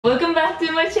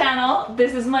to my channel.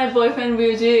 This is my boyfriend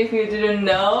Ryuji, if you didn't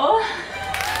know.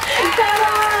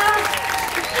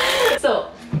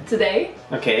 So, today,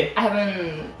 Okay. I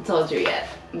haven't told you yet,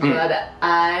 but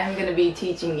I'm gonna be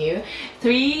teaching you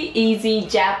 3 easy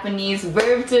Japanese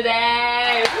verbs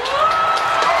today.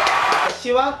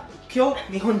 私は今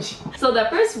日日本人。 So the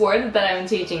first word that I'm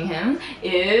teaching him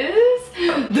is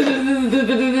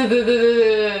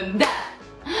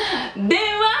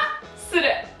電話する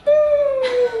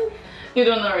You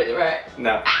don't know it, right?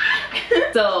 No.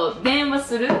 So 電話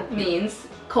する means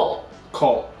call.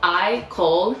 Call. I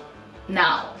call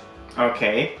now.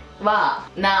 Okay. は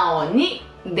now に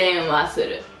電話す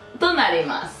るとなり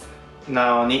ます。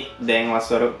なおに電話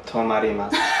するとなり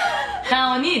ます。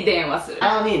now に電話する。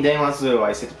なおに電話する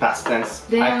は is it past tense?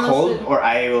 電話 I する called or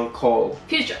I will call?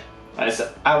 Future. I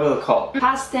said I will call.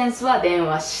 Past tense は電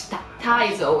話した。た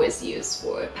is always used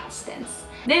for past tense.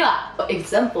 では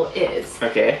example is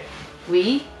Okay.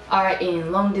 We are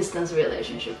in long distance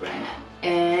relationship right now.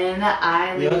 And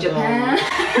I live in Japan.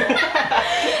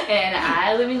 And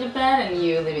I live in Japan and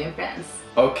you live in France.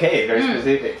 Okay, very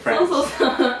specific. France. So.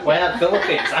 Why not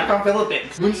Philippines? I'm from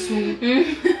Philippines.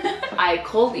 I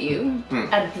called you.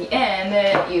 At the end,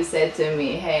 you said to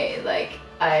me, hey, like,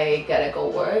 I gotta go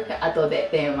work. 後で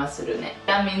電話するね.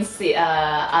 That means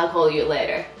I'll call you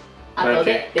later. 後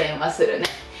で電話するね.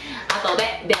 後で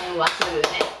電話するね.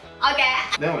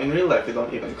 Okay? No, in real life you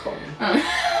don't even call me.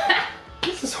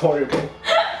 This is horrible.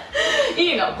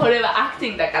 いいの、これはアクティ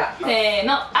ングだから。せー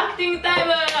の、アクティングタイ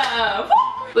ム。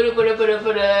プルプルプル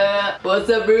プル。What's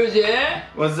up, Ryuji?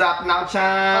 What's up, なおちおゃ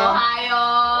ん。はよう。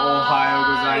おはよ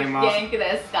うございます。元気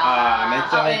ですか？めっ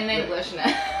ちゃ in English ね。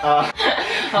Uh,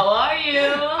 How are you?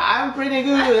 I'm pretty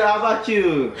good. How about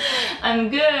you? I'm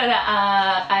good.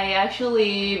 I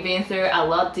actually been through a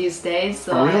lot these days,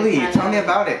 so Really? I Tell me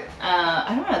about it.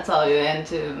 I don't want to tell you and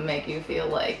to make you feel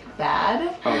like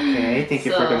bad. Okay, thank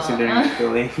you for considering my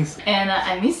feelings. And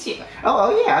I miss you.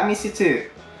 Oh yeah, I miss you too.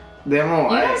 でも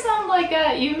You don't sound like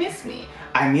you miss me.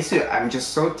 I miss you. I'm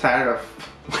just so tired of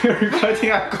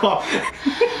recording a call.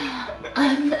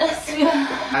 I miss you.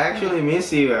 I actually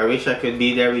miss you. I wish I could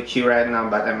be there with you right now,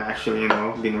 but I'm actually,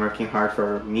 been working hard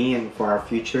for me and for our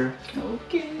future.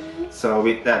 Okay. So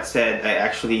with that said, I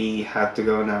actually have to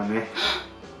go now, ne?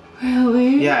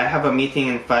 Really? Yeah, I have a meeting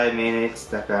in 5 minutes.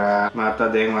 だからまた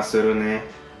電話するね。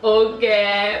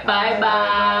Okay. Bye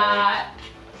bye.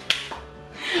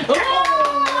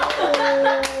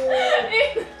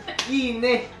 いい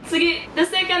ね。次, the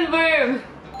second verb.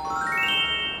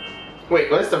 Wait,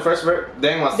 what is the first verb?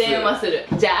 電話する。電話する。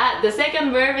じゃあ the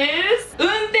second verb is 運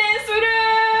転する。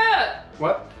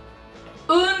 What?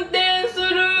 運転する。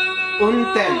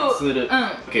運転する。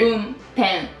Okay. 運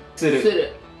転す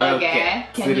る。Okay.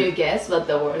 Can you guess what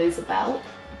the word is about?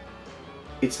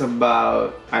 It's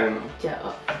about, I don't know. じゃ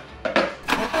あ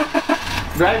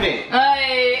Driving. は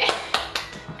い。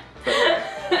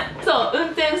そう、運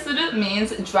転する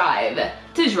means drive.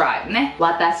 To drive ね。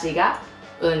私が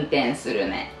運転する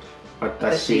ね。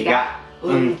私が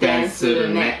運転する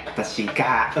ね。私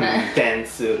が運転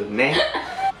するね。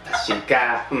私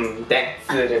が運転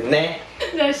するね。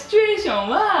The situation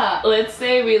は let's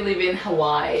say we live in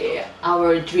Hawaii,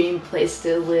 our dream place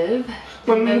to live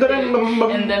in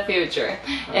the future,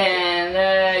 and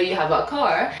you have a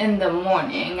car. In the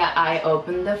morning I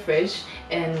open the fridge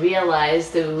and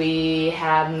realized that we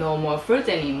have no more fruit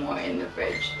anymore in the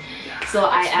fridge. So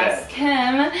I asked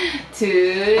him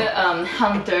to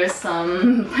hunt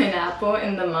some pineapple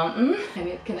in the mountain. I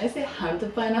mean, can I say hunt a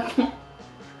pineapple?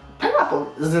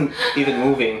 Pineapple isn't even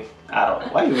moving at all.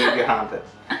 Why would you hunt it?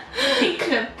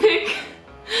 Pick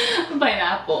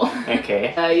pineapple.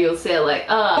 Okay. You'll say like,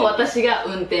 私が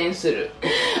運転する。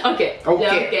Okay. Okay. じ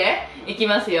ゃあ OK? いき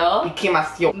ますよ。行きま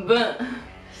すよ。文。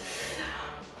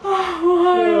お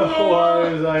は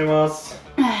ようございます。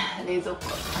冷蔵庫開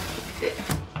けて。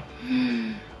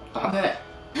ね。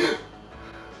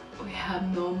We have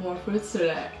no more fruits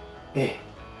today. え、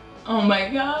Oh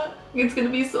my god. It's gonna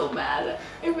be so bad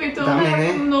if we don't ダメ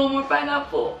ね。 have no more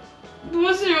pineapple. ど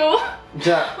うしよう。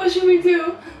じゃあ What should we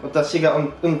do? 私が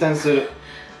運転する。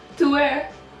To where?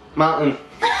 マウン。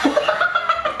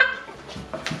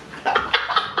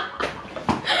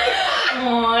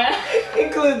もう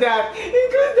Include that.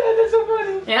 That's so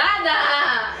funny. や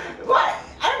だ。 What?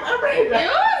 I'm ready. You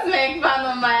always make fun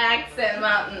of my accent,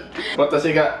 Mountain.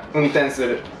 私が運転す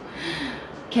る。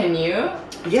Can you?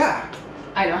 Yeah.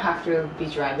 I don't have to be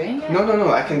driving.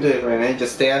 No. I can do it right now.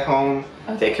 Just stay at home,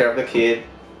 take care of the kid.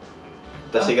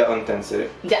 私が運転する。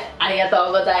じゃあ、ありがと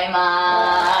うござい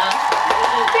ます。っ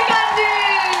て感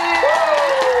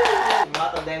じ。ま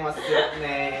た電話する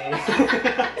ね。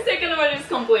Second word is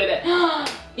completed.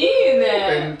 いい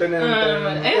ね。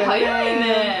早い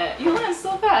ね。You learn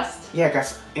so fast. Yeah,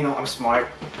 guys, you know I'm smart.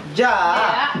 じゃ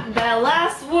あ、 Yeah, the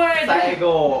last word.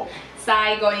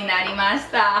 最後になりまし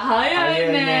た。早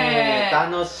いね。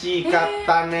楽しかっ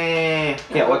たね。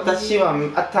いや、私は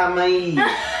頭いい。The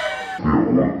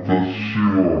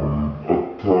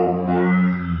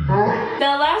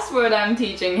last word I'm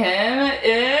teaching him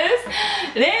is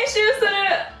練習す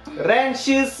る。練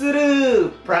習す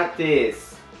る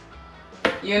practice.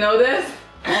 You know this?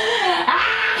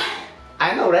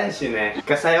 I know 練習ね。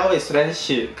because I always 練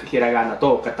習。ひらがな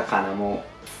とカタカナも。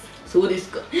そうで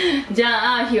すか。じ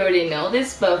ゃあ、he already know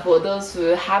this, but for those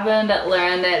who haven't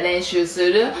learned 練習す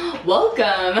る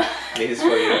welcome! This is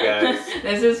for you guys.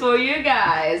 This is for you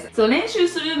guys. So 練習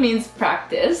する means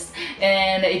practice,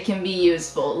 and it can be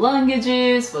used for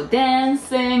languages, for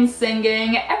dancing,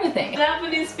 singing, everything.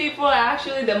 Japanese people are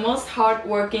actually the most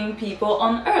hardworking people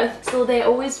on earth, so they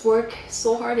always work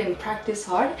so hard and practice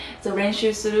hard. So 練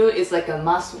習する is like a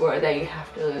must word that you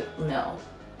have to know.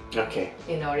 Okay.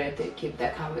 In order to keep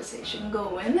that conversation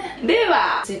going. で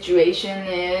は situation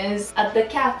is at the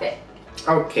cafe.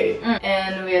 Okay.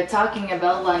 And we are talking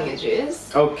about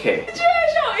languages. Okay. シチュエー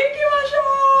ション行きまし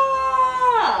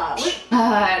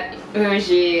ょう!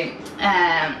 Uji,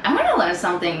 I want to learn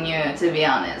something new, to be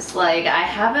honest. Like, I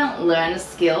haven't learned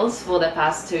skills for the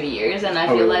past 2 years, and I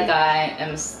feel like I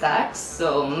am stuck,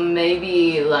 so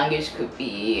maybe language could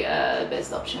be a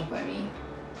best option for me.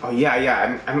 Oh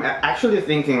yeah. I'm actually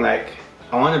thinking like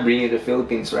I want to bring you to the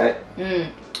Philippines, right?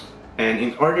 And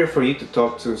in order for you to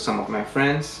talk to some of my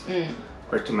friends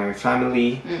or to my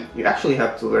family, you actually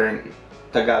have to learn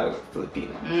Tagalog or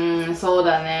Filipino. そう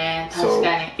だね。確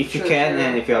かに。 So if you can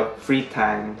and if you have free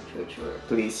time,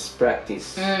 please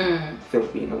practice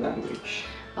Filipino language.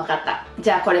 わかった。じ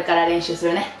ゃあこれから練習す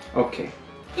るね。Okay.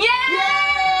 Yay!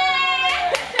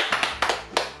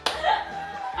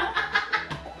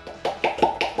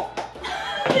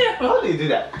 How do you do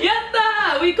that? やっ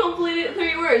たー! We completed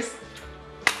 3 words.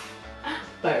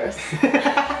 Virus.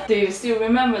 Do you still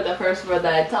remember the first word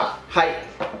that I taught? はい。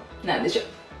なんでしょう？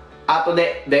後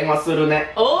で電話する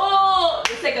ね。おー！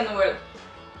 The second word.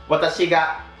 私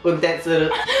が運転す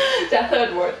る。じゃあ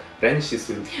third word. 練習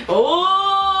する。お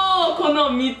ー！こ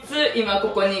の3つ今こ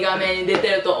こに画面に出て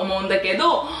ると思うんだけ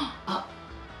ど、あ、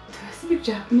Do I speak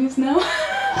Japanese now?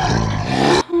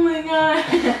 Oh my god.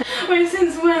 Wait,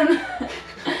 since when?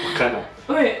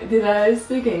 Wait, did I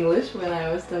speak English when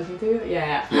I was talking to you?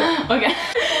 Yeah. Okay.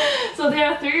 So there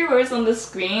are 3 words on the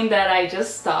screen that I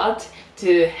just taught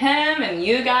to him and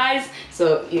you guys,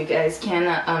 so you guys can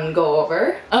go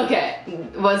over. Okay,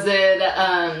 was it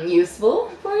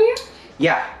useful for you?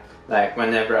 Yeah, like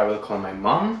whenever I will call my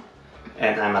mom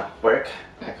and I'm at work,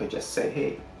 I could just say,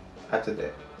 hey, 後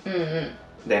で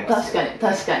電話する。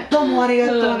確かに。どうもありが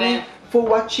とうね。For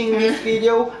watching this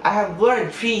video, I have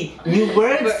learned 3 new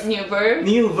words.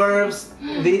 New verbs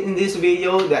in this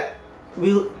video that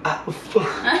will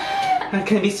that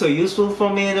can be so useful for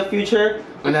me in the future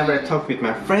whenever I talk with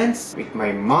my friends, with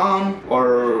my mom,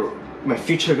 or my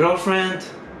future girlfriend.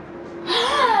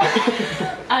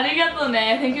 ありがとう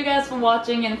ね. Thank you guys for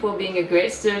watching and for being a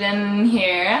great student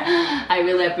here. I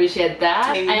really appreciate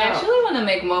that. I actually want to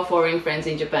make more foreign friends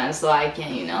in Japan so I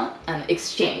can, you know,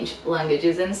 exchange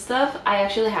languages and stuff. I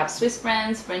actually have Swiss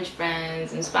friends, French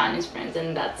friends, and Spanish friends,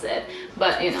 and that's it.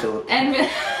 But, you know, and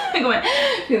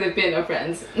Filipino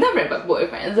friends, not friends but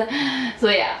boyfriends. So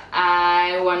yeah,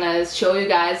 I want to show you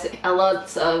guys a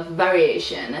lot of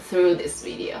variation through this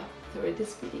video.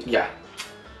 Yeah.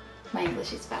 My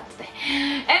English is bad today.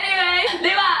 Anyway, で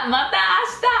はまた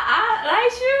明日、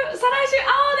来週、再来週会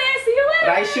おうね。See you later!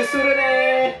 来週する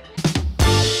ね。